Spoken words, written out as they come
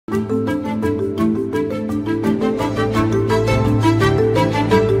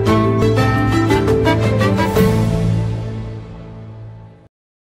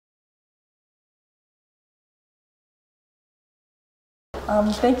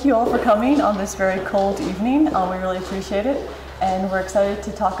Thank you all for coming on this very cold evening. We really appreciate it. And we're excited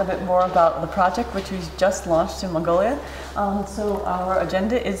to talk a bit more about the project, which we just launched in Mongolia. So our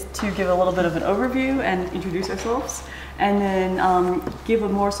agenda is to give a little bit of an overview and introduce ourselves, and then give a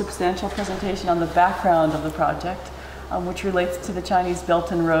more substantial presentation on the background of the project, which relates to the Chinese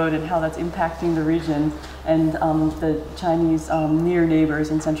Belt and Road and how that's impacting the region and the Chinese near neighbors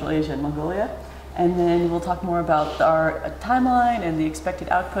in Central Asia and Mongolia. And then we'll talk more about our timeline and the expected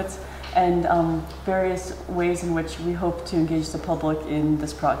outputs and various ways in which we hope to engage the public in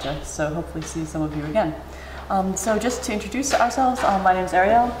this project. So hopefully see some of you again. So just to introduce ourselves, my name is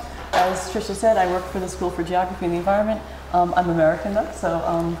Ariell. As Trisha said, I work for the School for Geography and the Environment. I'm American though, so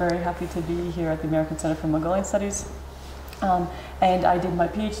I'm very happy to be here at the American Center for Mongolian Studies. And I did my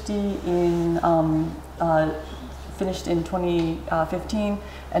PhD in, finished in 2015,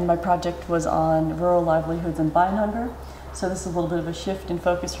 and my project was on rural livelihoods and bind hunger. So this is a little bit of a shift in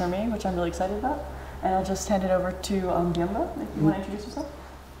focus for me, which I'm really excited about. And I'll just hand it over to Byamba, if you want to introduce yourself.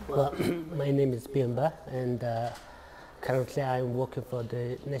 Well, my name is Byamba, and currently I'm working for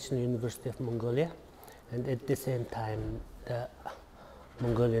the National University of Mongolia, and at the same time the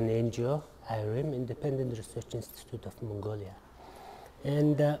Mongolian NGO, Ahern, Independent Research Institute of Mongolia.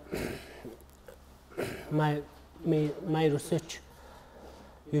 And my research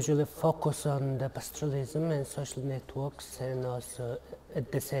usually focus on the pastoralism and social networks, and also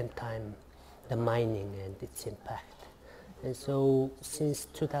at the same time the mining and its impact. And so since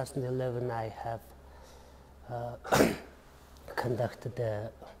 2011 I have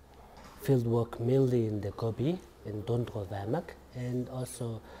conducted field work mainly in the Gobi, in Dondro Vamak, and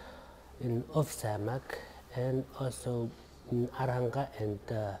also in Ovsamak, and also in Aranga and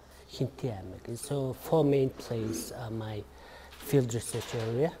Hintiamak. And so 4 main places are my field research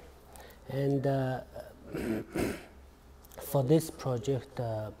area. And for this project,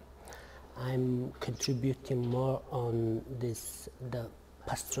 I'm contributing more on the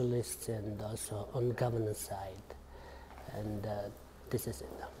pastoralists and also on governance side. And this is it.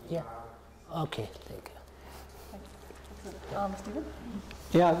 Yeah. Okay, thank you. Stephen?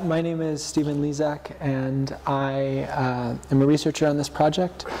 Yeah, my name is Stephen Lezak, and I am a researcher on this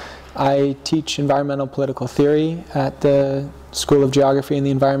project. I teach environmental political theory at the School of Geography and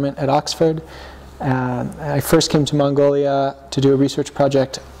the Environment at Oxford. I first came to Mongolia to do a research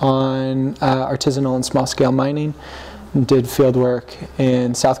project on artisanal and small-scale mining, and did field work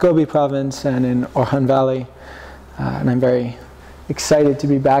in South Gobi province and in Ahern Valley. And I'm very excited to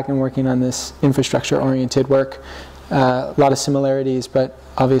be back and working on this infrastructure-oriented work. A lot of similarities, but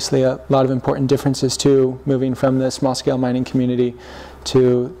obviously a lot of important differences too, moving from the small-scale mining community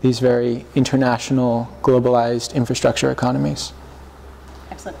to these very international, globalized infrastructure economies.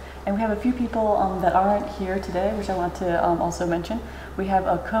 Excellent. And we have a few people that aren't here today, which I want to also mention. We have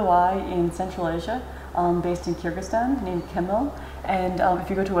a co-I in Central Asia, based in Kyrgyzstan, named Kemil. And if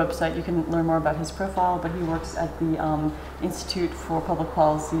you go to a website, you can learn more about his profile, but he works at the Institute for Public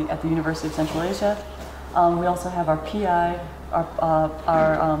Policy at the University of Central Asia. We also have our PI, our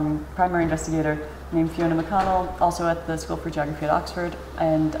primary investigator, named Fiona McConnell, also at the School for Geography at Oxford,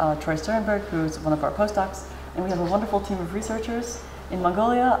 and Troy Sternberg, who's one of our postdocs. And we have a wonderful team of researchers in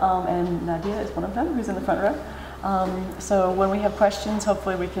Mongolia, and Nadia is one of them, who's in the front row. So when we have questions,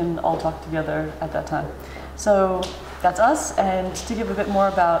 hopefully we can all talk together at that time. So that's us, and to give a bit more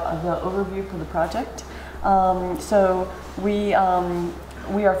about the overview for the project. So we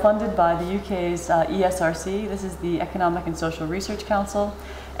are funded by the UK's ESRC. This is the Economic and Social Research Council.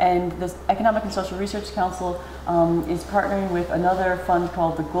 And this Economic and Social Research Council is partnering with another fund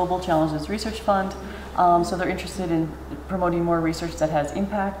called the Global Challenges Research Fund. So they're interested in promoting more research that has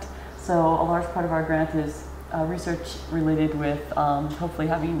impact. So a large part of our grant is research related with hopefully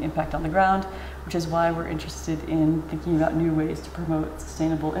having impact on the ground, which is why we're interested in thinking about new ways to promote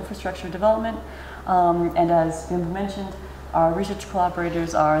sustainable infrastructure development. And as Byamba mentioned, our research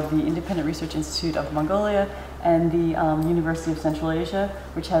collaborators are the Independent Research Institute of Mongolia and the University of Central Asia,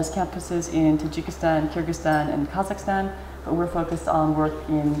 which has campuses in Tajikistan, Kyrgyzstan, and Kazakhstan, but we're focused on work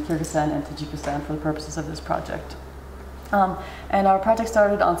in Kyrgyzstan and Tajikistan for the purposes of this project. And our project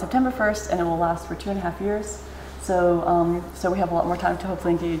started on September 1st, and it will last for 2.5 years. So, so we have a lot more time to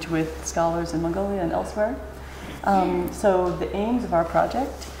hopefully engage with scholars in Mongolia and elsewhere. So the aims of our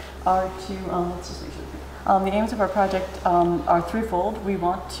project are to, let's just make sure. The aims of our project are threefold. We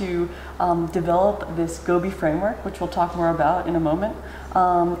want to develop this Gobi framework, which we'll talk more about in a moment.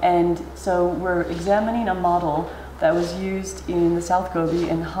 And so we're examining a model that was used in the South Gobi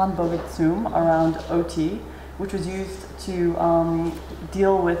in Hanbogitsum around OT, which was used to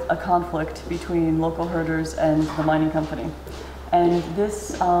deal with a conflict between local herders and the mining company. And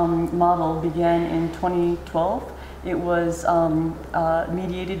this model began in 2012. It was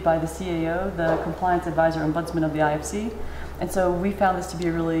mediated by the CAO, the Compliance Advisor Ombudsman of the IFC. And so we found this to be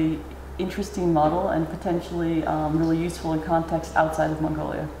a really interesting model and potentially really useful in context outside of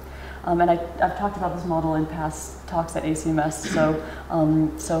Mongolia. And I've talked about this model in past talks at ACMS,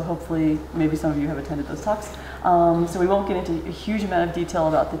 so hopefully maybe some of you have attended those talks. So we won't get into a huge amount of detail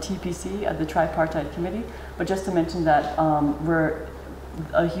about the TPC, the Tripartite Committee, but just to mention that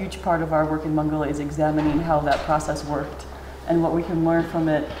a huge part of our work in Mongolia is examining how that process worked and what we can learn from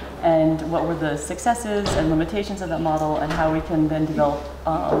it, and what were the successes and limitations of that model, and how we can then develop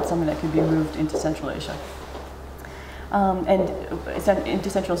something that can be moved into Central Asia. And into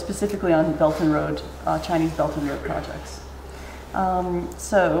Central, specifically on Belt and Road, Chinese Belt and Road projects.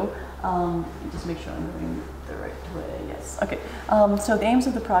 Just make sure I'm moving the right way, yes. Okay, so the aims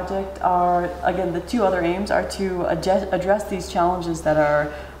of the project are, again, the two other aims are to address these challenges that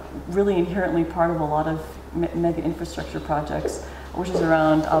are really inherently part of a lot of mega infrastructure projects, which is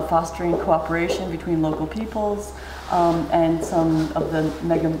around fostering cooperation between local peoples and some of the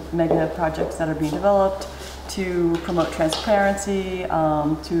mega projects that are being developed, to promote transparency,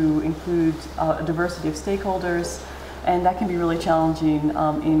 to include a diversity of stakeholders, and that can be really challenging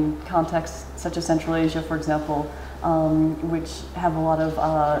in contexts such as Central Asia, for example, which have a lot of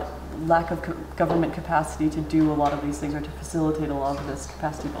lack of government capacity to do a lot of these things or to facilitate a lot of this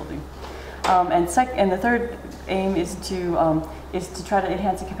capacity building. And the third aim is to try to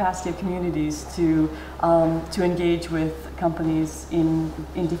enhance the capacity of communities to engage with companies in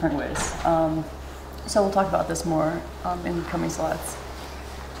different ways. So we'll talk about this more in the coming slides.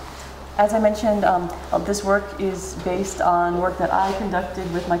 As I mentioned, this work is based on work that I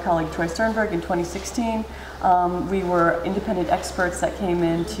conducted with my colleague Troy Sternberg in 2016. We were independent experts that came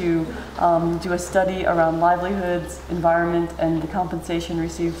in to do a study around livelihoods, environment, and the compensation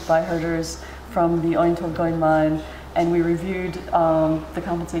received by herders from the Ichinkhorloo mine. And we reviewed the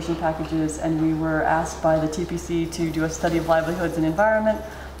compensation packages, and we were asked by the TPC to do a study of livelihoods and environment.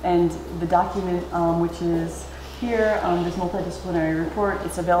 And the document, which is here, this multidisciplinary report,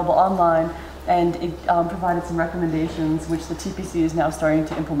 it's available online, and it provided some recommendations which the TPC is now starting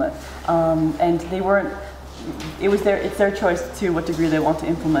to implement. And they weren't, it's their choice to what degree they want to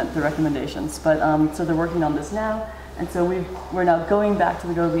implement the recommendations. But so they're working on this now, and so we're now going back to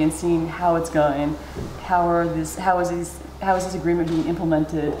the Gobi and seeing how it's going, how is this agreement being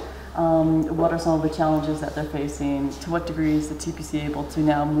implemented. What are some of the challenges that they're facing? To what degree is the TPC able to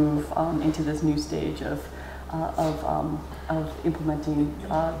now move into this new stage of implementing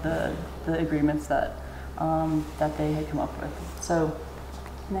the agreements that they had come up with? So,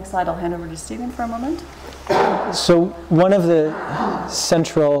 next slide, I'll hand over to Stephen for a moment. So one of the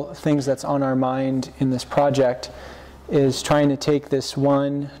central things that's on our mind in this project is trying to take this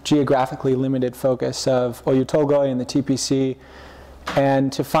one geographically limited focus of Oyu Tolgoi and the TPC,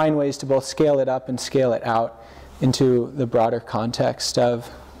 and to find ways to both scale it up and scale it out into the broader context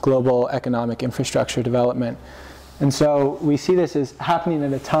of global economic infrastructure development. And so we see this as happening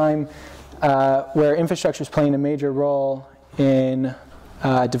at a time where infrastructure is playing a major role in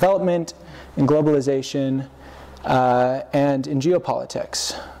development, in globalization, and in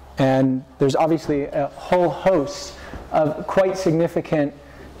geopolitics. And there's obviously a whole host of quite significant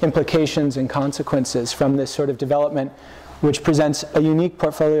implications and consequences from this sort of development, which presents a unique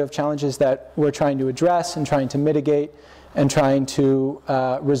portfolio of challenges that we're trying to address and trying to mitigate and trying to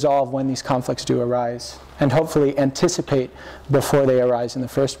resolve when these conflicts do arise, and hopefully anticipate before they arise in the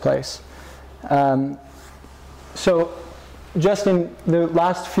first place. So just in the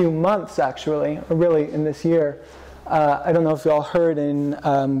last few months, actually, or really in this year, I don't know if you all heard, in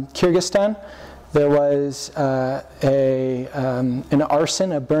Kyrgyzstan, there was an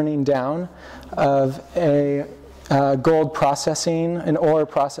arson, a burning down of a gold processing, an ore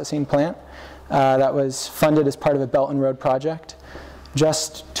processing plant that was funded as part of a Belt and Road project.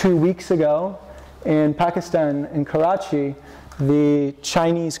 Just 2 weeks ago in Pakistan, in Karachi, the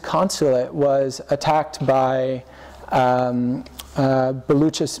Chinese consulate was attacked by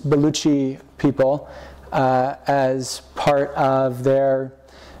Baluchi people as part of their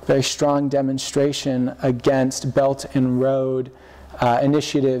very strong demonstration against Belt and Road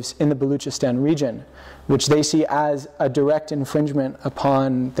initiatives in the Baluchistan region, which they see as a direct infringement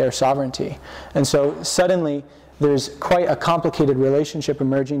upon their sovereignty. And so suddenly there's quite a complicated relationship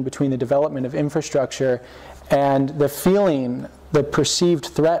emerging between the development of infrastructure and the feeling, the perceived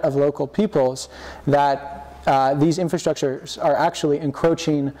threat of local peoples that these infrastructures are actually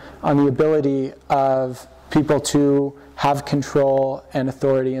encroaching on the ability of people to have control and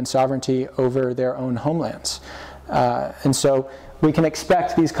authority and sovereignty over their own homelands. And so we can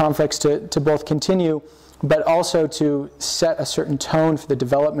expect these conflicts to both continue, but also to set a certain tone for the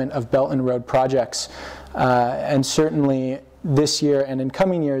development of Belt and Road projects. And certainly this year and in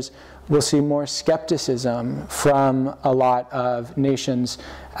coming years, we'll see more skepticism from a lot of nations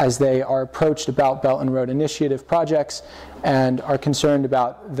as they are approached about Belt and Road Initiative projects and are concerned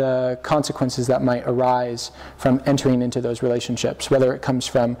about the consequences that might arise from entering into those relationships, whether it comes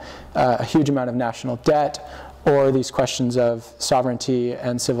from a huge amount of national debt or these questions of sovereignty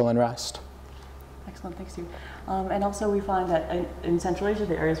and civil unrest. Excellent, thanks, Steve. And also we find that in Central Asia,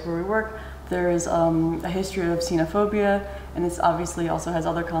 the areas where we work, there is a history of xenophobia, and this obviously also has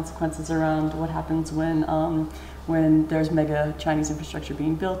other consequences around what happens when there's mega Chinese infrastructure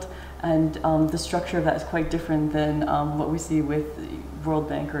being built, and the structure of that is quite different than what we see with World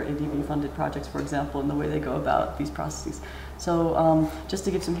Bank or ADB funded projects, for example, in the way they go about these processes. So just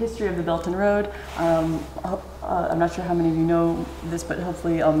to give some history of the Belt and Road, I'm not sure how many of you know this, but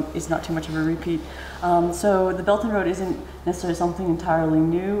hopefully it's not too much of a repeat. So the Belt and Road isn't necessarily something entirely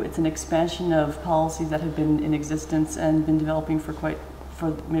new. It's an expansion of policies that have been in existence and been developing for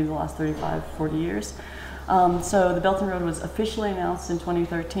maybe the last 35, 40 years. So the Belt and Road was officially announced in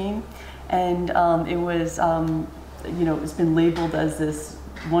 2013, and it was, it's been labeled as this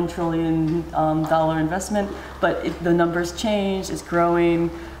 $1 trillion investment, but the numbers change, it's growing.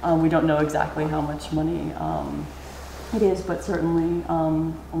 We don't know exactly how much money it is, but certainly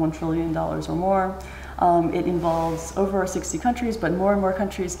 $1 trillion or more. It involves over 60 countries, but more and more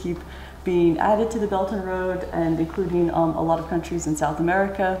countries keep being added to the Belt and Road, and including a lot of countries in South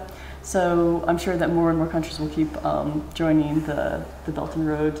America. So I'm sure that more and more countries will keep joining the Belt and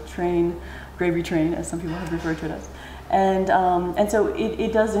Road train, gravy train, as some people have referred to it as. And so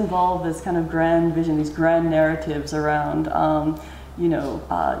it does involve this kind of grand vision, these grand narratives around,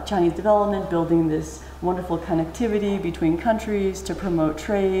 Chinese development, building this wonderful connectivity between countries to promote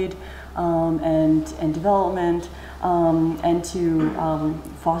trade and development, and to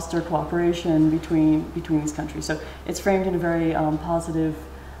foster cooperation between these countries. So it's framed in a very positive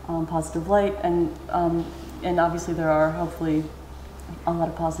light, and obviously there are hopefully a lot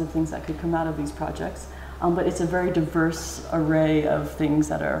of positive things that could come out of these projects. But it's a very diverse array of things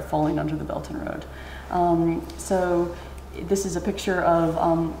that are falling under the Belt and Road. So this is a picture of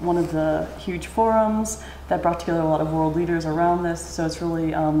one of the huge forums that brought together a lot of world leaders around this. So it's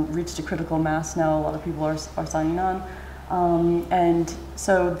really reached a critical mass now. A lot of people are signing on. And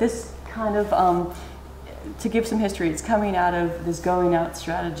so this kind of, to give some history, it's coming out of this going out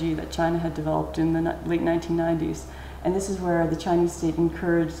strategy that China had developed in the late 1990s. And this is where the Chinese state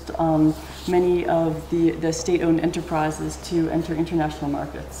encouraged many of the state-owned enterprises to enter international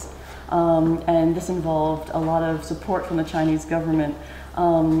markets. And this involved a lot of support from the Chinese government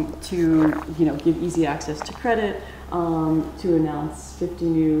to give easy access to credit, to announce 50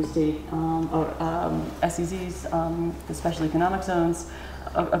 new state SEZs, the special economic zones,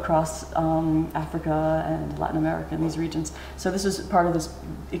 across Africa and Latin America and these regions. So this was part of this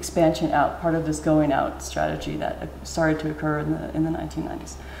expansion out, part of this going out strategy that started to occur in the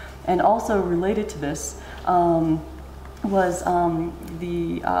 1990s. And also related to this was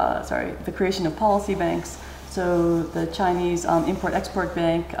the creation of policy banks. So the Chinese Import-Export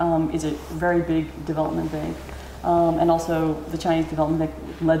Bank is a very big development bank, and also the Chinese Development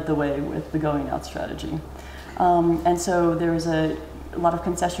Bank led the way with the going out strategy. And so there was a lot of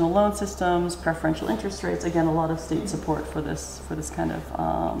concessional loan systems, preferential interest rates. Again, a lot of state support for this kind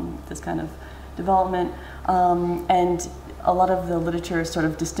of development, and a lot of the literature sort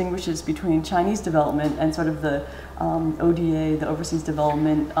of distinguishes between Chinese development and sort of the ODA, the Overseas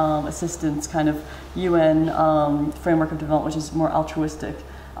Development Assistance kind of UN framework of development, which is more altruistic.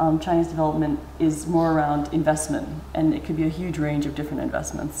 Chinese development is more around investment, and it could be a huge range of different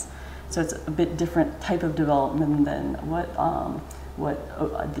investments. So it's a bit different type of development than what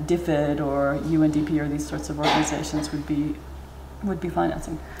the DFID or UNDP or these sorts of organizations would be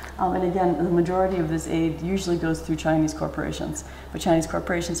financing. And again, the majority of this aid usually goes through Chinese corporations, but Chinese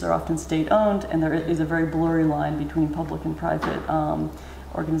corporations are often state-owned, and there is a very blurry line between public and private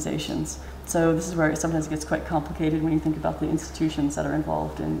organizations. So this is where it sometimes gets quite complicated when you think about the institutions that are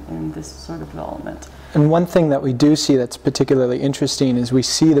involved in this sort of development. And one thing that we do see that's particularly interesting is we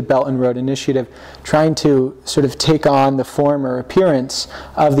see the Belt and Road Initiative trying to sort of take on the form or appearance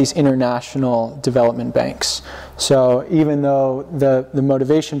of these international development banks. So even though the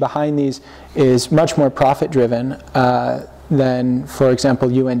motivation behind these is much more profit-driven than, for example,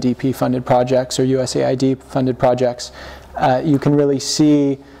 UNDP-funded projects or USAID-funded projects, you can really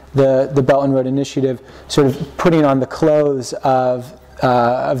see the Belt and Road Initiative sort of putting on the clothes of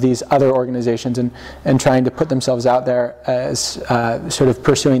of these other organizations and trying to put themselves out there as sort of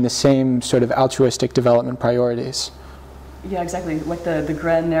pursuing the same sort of altruistic development priorities. Yeah, exactly. Like the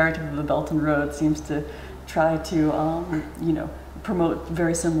grand narrative of the Belt and Road seems to try to, you know, promote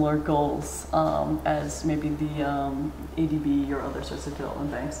very similar goals as maybe the ADB or other sorts of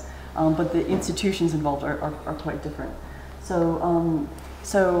development banks. But the institutions involved are quite different.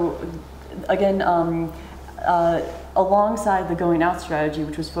 So, again, alongside the going out strategy,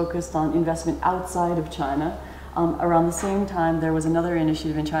 which was focused on investment outside of China, around the same time there was another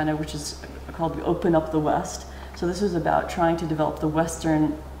initiative in China which is called Open Up the West. So this was about trying to develop the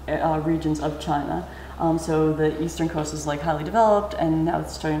western regions of China. So the eastern coast is like highly developed, and now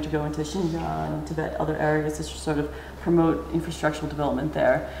it's starting to go into Xinjiang, Tibet, other areas to sort of promote infrastructural development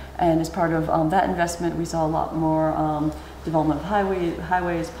there. And as part of that investment, we saw a lot more development of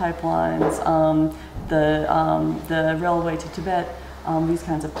highways, pipelines, the railway to Tibet, these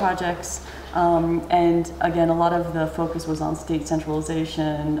kinds of projects. And again, a lot of the focus was on state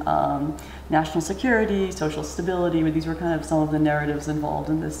centralization, national security, social stability. These were kind of some of the narratives involved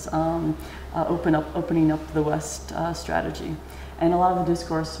in this opening up the West strategy. And a lot of the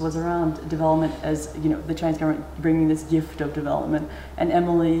discourse was around development as, you know, the Chinese government bringing this gift of development. And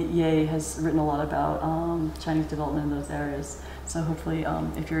Emily Ye has written a lot about Chinese development in those areas. So hopefully,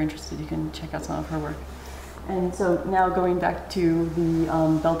 if you're interested, you can check out some of her work. And so now going back to the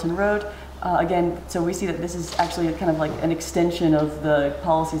Belt and Road, again, so we see that this is actually kind of like an extension of the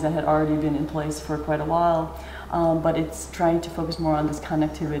policies that had already been in place for quite a while, but it's trying to focus more on this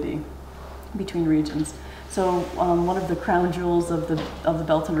connectivity between regions. So one of the crown jewels of the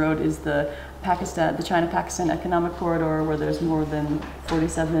Belt and Road is the China-Pakistan economic corridor, where there's more than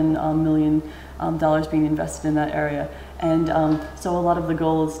 $47 million being invested in that area. And so a lot of the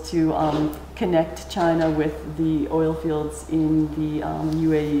goal is to connect China with the oil fields in the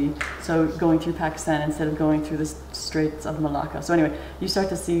UAE, so going through Pakistan instead of going through the Straits of Malacca. So anyway, you start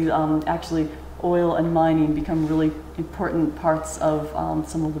to see actually oil and mining become really important parts of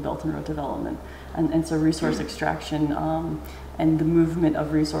some of the Belt and Road development. And so resource extraction and the movement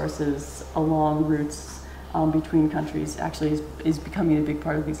of resources along routes between countries actually is becoming a big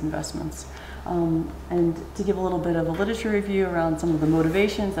part of these investments. And to give a little bit of a literature review around some of the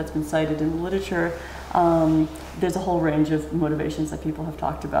motivations that's been cited in the literature, there's a whole range of motivations that people have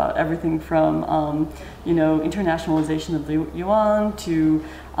talked about. Everything from, you know, internationalization of the yuan to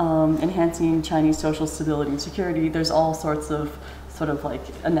enhancing Chinese social stability and security. There's all sorts of sort of like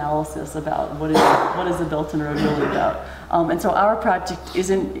analysis about what is the Belt and Road really about. And so our project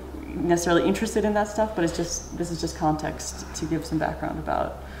isn't necessarily interested in that stuff, but this is just context to give some background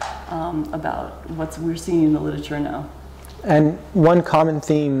about what we're seeing in the literature now. And one common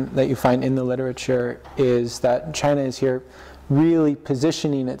theme that you find in the literature is that China is here really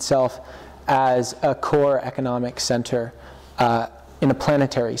positioning itself as a core economic center in a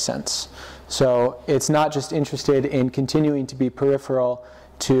planetary sense. So it's not just interested in continuing to be peripheral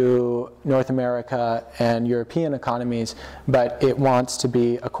to North America and European economies, but it wants to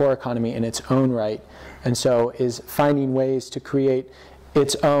be a core economy in its own right, and so is finding ways to create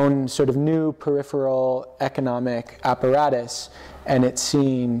its own sort of new peripheral economic apparatus, and it's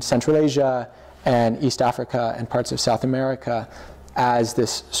seeing Central Asia and East Africa and parts of South America as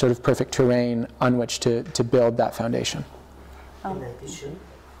this sort of perfect terrain on which to build that foundation.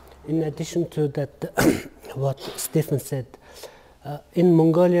 In addition to that, what Stephen said, in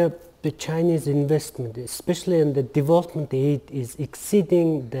Mongolia, the Chinese investment, especially in the development aid, is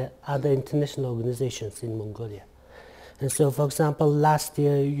exceeding the other international organizations in Mongolia. And so, for example, last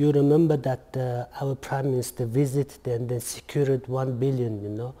year, you remember that our Prime Minister visited and then secured $1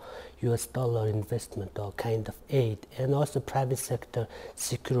 billion, US dollar investment or kind of aid. And also private sector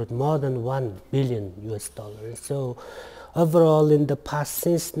secured more than $1 billion US dollar. And so overall, in the past,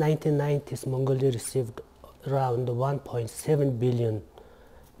 since 1990s, Mongolia received around 1.7 billion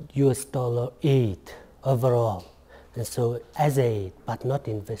US dollar aid overall. And so as aid, but not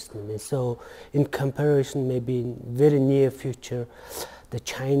investment. And so in comparison, maybe in very near future, the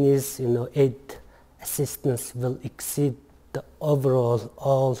Chinese aid assistance will exceed the overall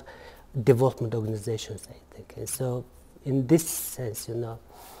all development organizations, I think. And so in this sense,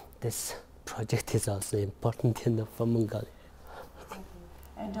 this project is also important for Mongolia.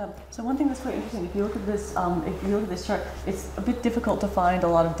 And so one thing that's quite interesting, if you look at this chart, it's a bit difficult to find a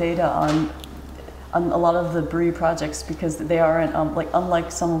lot of data on a lot of the BRI projects because they aren't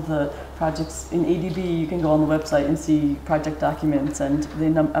unlike some of the projects in ADB, you can go on the website and see project documents and the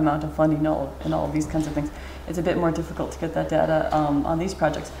amount of funding and all of these kinds of things. It's a bit more difficult to get that data on these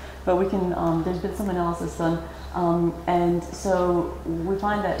projects, but we can. There's been some analysis done, and so we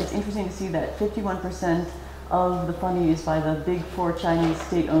find that it's interesting to see that 51% of the funding is by the big 4 Chinese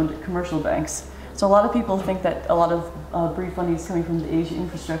state-owned commercial banks. So a lot of people think that a lot of BRIE funding is coming from the Asia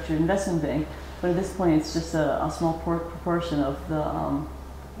Infrastructure Investment Bank, but at this point it's just a small proportion of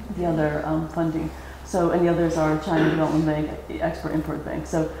the other funding. So, and the others are China Development Bank, Export-Import Bank.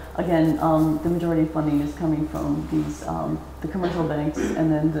 So again, the majority of funding is coming from these, the commercial banks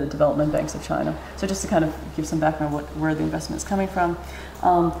and then the development banks of China. So just to kind of give some background where the investment is coming from.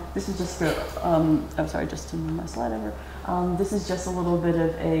 This is just the, oh sorry, just to move my slide over. This is just a little bit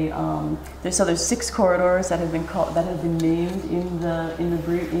of a, so there's 6 corridors that have been named in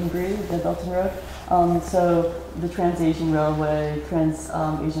BRIE, the Belt and Road. So the Trans-Asian Railway,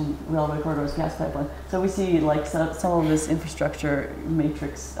 Trans-Asian Railway Corridors, gas pipeline. So we see like some of this infrastructure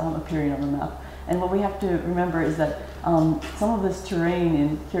matrix appearing on the map. And what we have to remember is that some of this terrain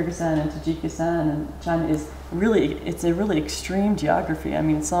in Kyrgyzstan and Tajikistan and China is really, it's a really extreme geography. I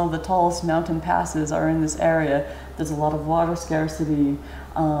mean, some of the tallest mountain passes are in this area. There's a lot of water scarcity.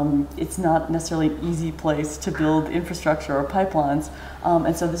 It's not necessarily an easy place to build infrastructure or pipelines.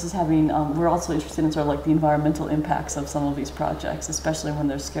 And so this is having, we're also interested in sort of like the environmental impacts of some of these projects, especially when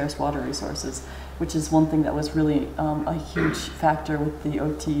there's scarce water resources, which is one thing that was really a huge factor with the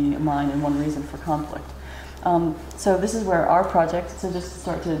OT mine and one reason for conflict. So this is where our project, so just to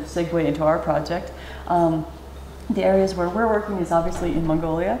start to segue into our project, the areas where we're working is obviously in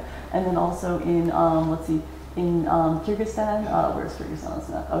Mongolia, and then also in, let's see, in Kyrgyzstan, where's Kyrgyzstan on this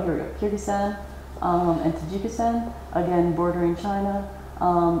map? Oh, here we go, Kyrgyzstan and Tajikistan, again bordering China,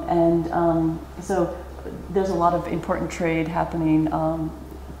 so there's a lot of important trade happening.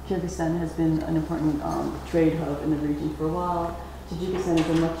 Kyrgyzstan has been an important trade hub in the region for a while. Tajikistan is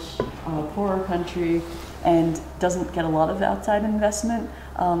a much poorer country and doesn't get a lot of outside investment.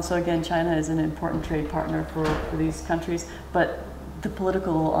 So again, China is an important trade partner for these countries, but the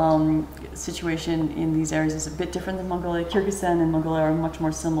political situation in these areas is a bit different than Mongolia. Kyrgyzstan and Mongolia are much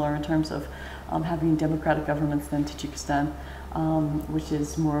more similar in terms of having democratic governments than Tajikistan, which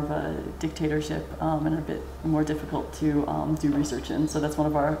is more of a dictatorship and a bit more difficult to do research in. So that's one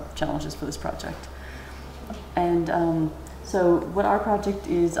of our challenges for this project. And so what our project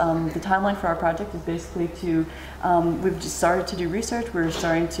is, the timeline for our project is basically to, we've just started to do research.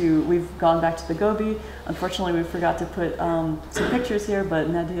 We've gone back to the Gobi. Unfortunately, we forgot to put some pictures here, but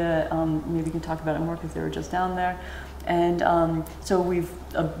Nadia maybe can talk about it more because they were just down there. And so we've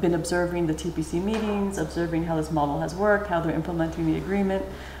been observing the TPC meetings, observing how this model has worked, how they're implementing the agreement.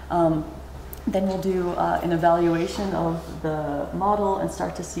 Then we'll do an evaluation of the model and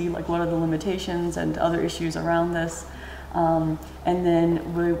start to see like what are the limitations and other issues around this. And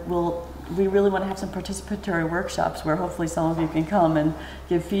then we really want to have some participatory workshops where hopefully some of you can come and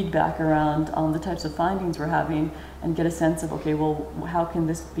give feedback around the types of findings we're having and get a sense of, okay, well, how can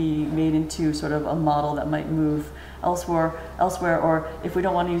this be made into sort of a model that might move elsewhere, or if we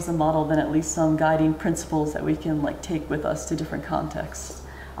don't want to use the model, then at least some guiding principles that we can like take with us to different contexts.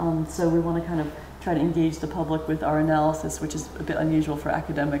 So we want to kind of try to engage the public with our analysis, which is a bit unusual for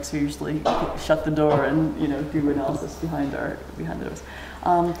academics who usually shut the door and do analysis behind the doors.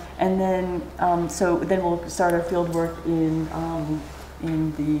 And then so then we'll start our field work in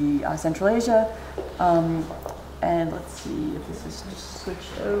the Central Asia, and let's see if this is just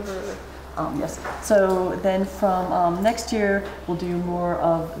switched over. Yes. So then from next year, we'll do more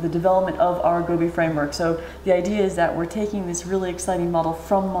of the development of our Gobi framework. So the idea is that we're taking this really exciting model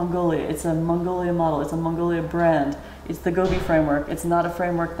from Mongolia. It's a Mongolia model. It's a Mongolia brand. It's the Gobi framework. It's not a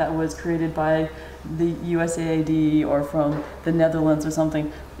framework that was created by the USAID or from the Netherlands or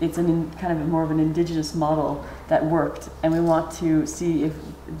something. It's kind of more of an indigenous model that worked. And we want to see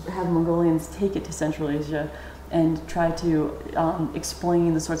have Mongolians take it to Central Asia and try to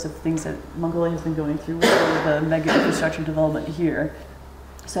explain the sorts of things that Mongolia has been going through with the mega infrastructure development here,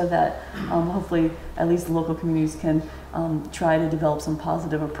 so that hopefully at least the local communities can try to develop some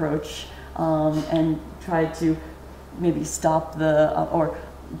positive approach and try to maybe stop or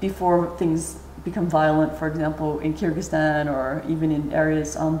before things become violent, for example, in Kyrgyzstan or even in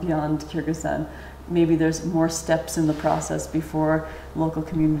areas beyond Kyrgyzstan. Maybe there's more steps in the process before local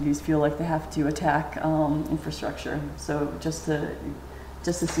communities feel like they have to attack infrastructure. So just to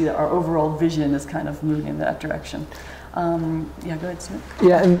see that our overall vision is kind of moving in that direction. Yeah, go ahead, Stuart.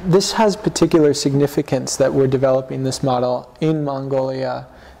 Yeah, and this has particular significance that we're developing this model in Mongolia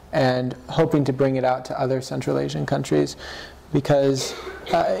and hoping to bring it out to other Central Asian countries, because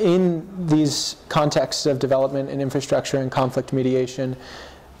in these contexts of development and infrastructure and conflict mediation,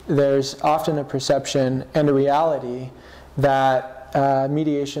 there's often a perception and a reality that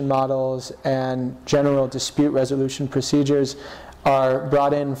mediation models and general dispute resolution procedures are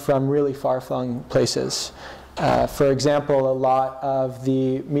brought in from really far-flung places. For example, a lot of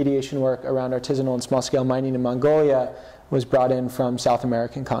the mediation work around artisanal and small-scale mining in Mongolia was brought in from South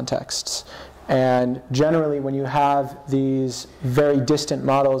American contexts. And generally, when you have these very distant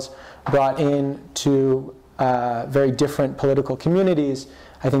models brought in to very different political communities,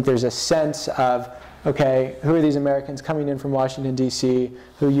 I think there's a sense of, okay, who are these Americans coming in from Washington, D.C.,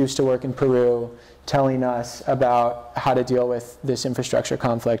 who used to work in Peru, telling us about how to deal with this infrastructure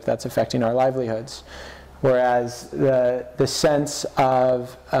conflict that's affecting our livelihoods. Whereas the sense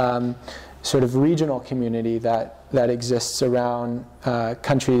of sort of regional community that exists around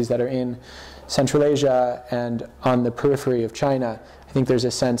countries that are in Central Asia and on the periphery of China, I think there's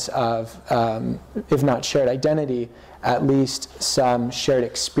a sense of, if not shared identity, at least some shared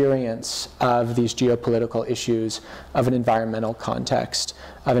experience of these geopolitical issues, of an environmental context,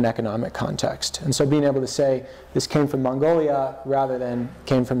 of an economic context. And so being able to say this came from Mongolia rather than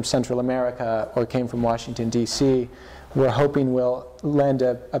came from Central America or came from Washington, D.C., we're hoping will lend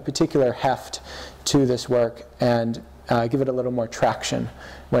a particular heft to this work and give it a little more traction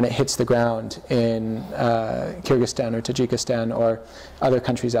when it hits the ground in Kyrgyzstan or Tajikistan or other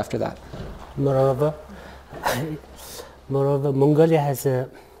countries after that. Moreover, Mongolia has,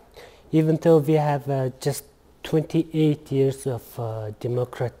 even though we have just 28 years of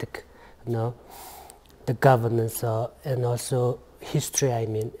democratic, the governance and also history, I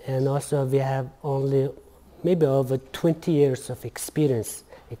mean, and also we have only maybe over 20 years of experience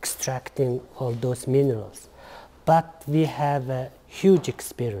extracting all those minerals. But we have a huge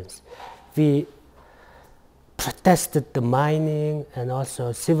experience. We protested the mining and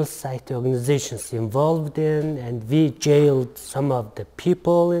also civil society organizations involved in, and we jailed some of the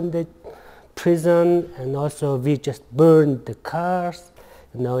people in the prison, and also we just burned the cars,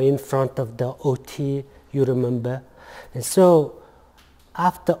 in front of the OT, you remember. And so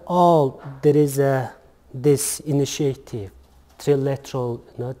after all, there is this initiative, trilateral,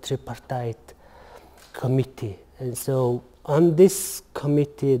 tripartite committee. And so on this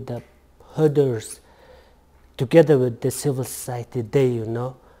committee, the herders, together with the civil society, they,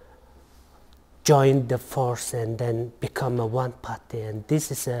 joined the force and then become a one party. And this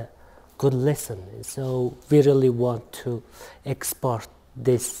is a good lesson. And so we really want to export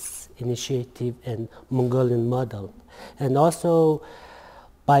this initiative and Mongolian model. And also,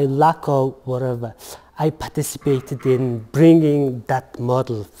 by luck or whatever, I participated in bringing that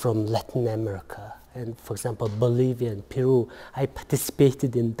model from Latin America. And for example, Bolivia and Peru, I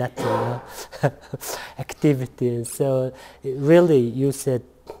participated in that activity. And so really, you said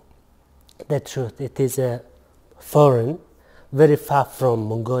the truth. It is a foreign, very far from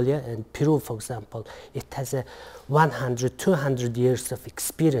Mongolia and Peru, for example. It has a 100, 200 years of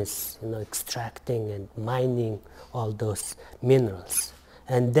experience, extracting and mining all those minerals.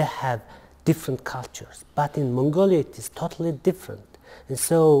 And they have different cultures. But in Mongolia, it is totally different. And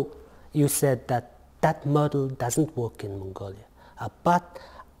so you said that that model doesn't work in Mongolia. But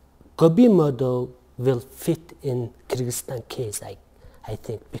Gobi model will fit in Kyrgyzstan case, I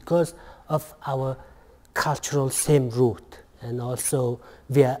think, because of our cultural same root, and also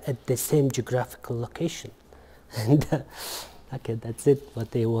we are at the same geographical location. And okay, that's it, what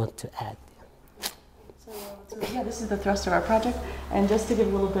they want to add. So yeah, this is the thrust of our project, and just to give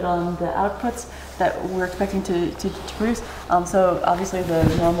a little bit on the outputs that we're expecting to produce. So obviously the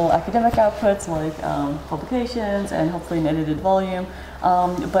normal academic outputs like publications and hopefully an edited volume,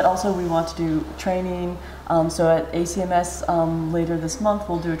 but also we want to do training. So at ACMS later this month,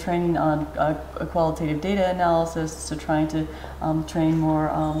 we'll do a training on a qualitative data analysis, so trying to train more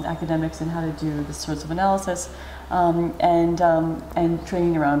academics in how to do this sorts of analysis. And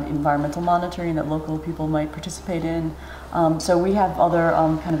training around environmental monitoring that local people might participate in. So we have other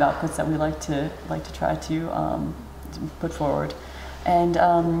kind of outputs that we like to try to put forward. And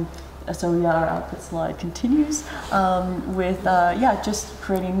so yeah, our output slide continues with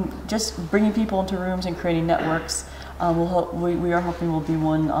just bringing people into rooms and creating networks. We are hoping will be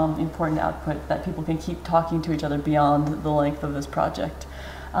one important output that people can keep talking to each other beyond the length of this project.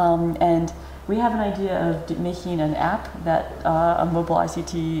 And we have an idea of making an app, a mobile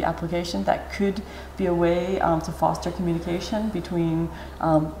ICT application that could be a way to foster communication between,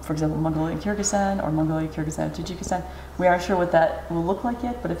 for example, Mongolia and Kyrgyzstan, or Mongolia, Kyrgyzstan, and Tajikistan. We aren't sure what that will look like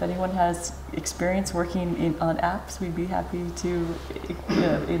yet, but if anyone has experience working on apps, we'd be happy to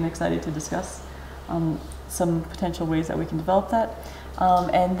and excited to discuss some potential ways that we can develop that.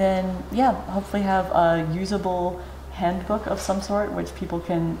 And then, yeah, hopefully have a usable handbook of some sort, which people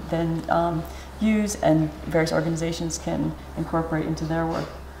can then use and various organizations can incorporate into their work.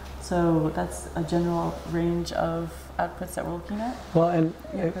 So that's a general range of outputs that we're looking at. Well, and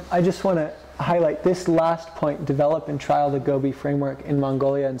I just want to highlight this last point, develop and trial the Gobi framework in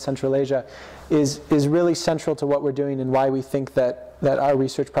Mongolia and Central Asia, is really central to what we're doing and why we think that our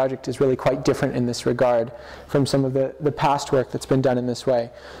research project is really quite different in this regard from some of the past work that's been done in this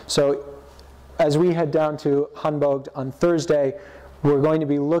way. So as we head down to Hanbogd on Thursday, we're going to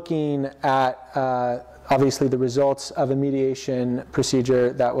be looking at obviously the results of a mediation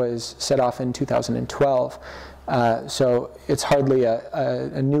procedure that was set off in 2012. So it's hardly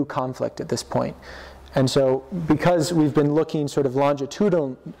a new conflict at this point. And so because we've been looking sort of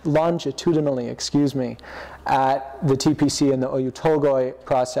longitudinally, at the TPC and the Oyu Tolgoi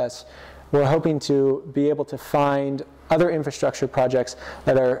process, we're hoping to be able to find other infrastructure projects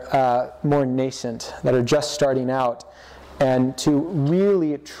that are more nascent, that are just starting out, and to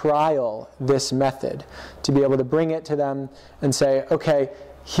really trial this method, to be able to bring it to them and say, okay,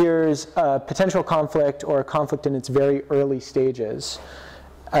 here's a potential conflict or a conflict in its very early stages.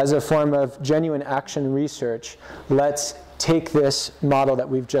 As a form of genuine action research, let's take this model that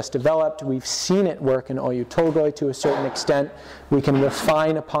we've just developed. We've seen it work in Oyu Tolgoi to a certain extent. We can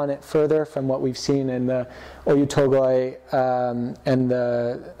refine upon it further from what we've seen in the Oyu Tolgoi and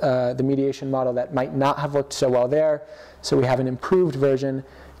the mediation model that might not have worked so well there. So we have an improved version.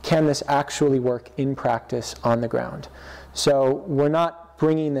 Can this actually work in practice on the ground? So we're not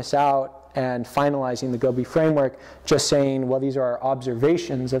bringing this out and finalizing the Gobi framework, just saying, well, these are our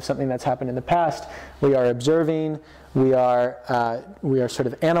observations of something that's happened in the past. We are observing, we are sort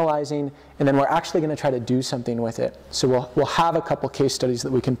of analyzing, and then we're actually going to try to do something with it. So we'll have a couple case studies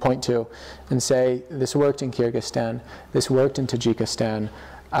that we can point to and say, this worked in Kyrgyzstan, this worked in Tajikistan.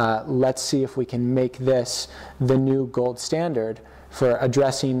 Let's see if we can make this the new gold standard for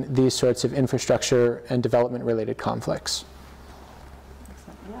addressing these sorts of infrastructure and development-related conflicts.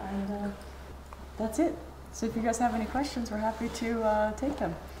 Yeah, and that's it. So if you guys have any questions, we're happy to take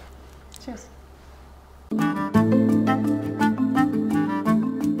them. Cheers.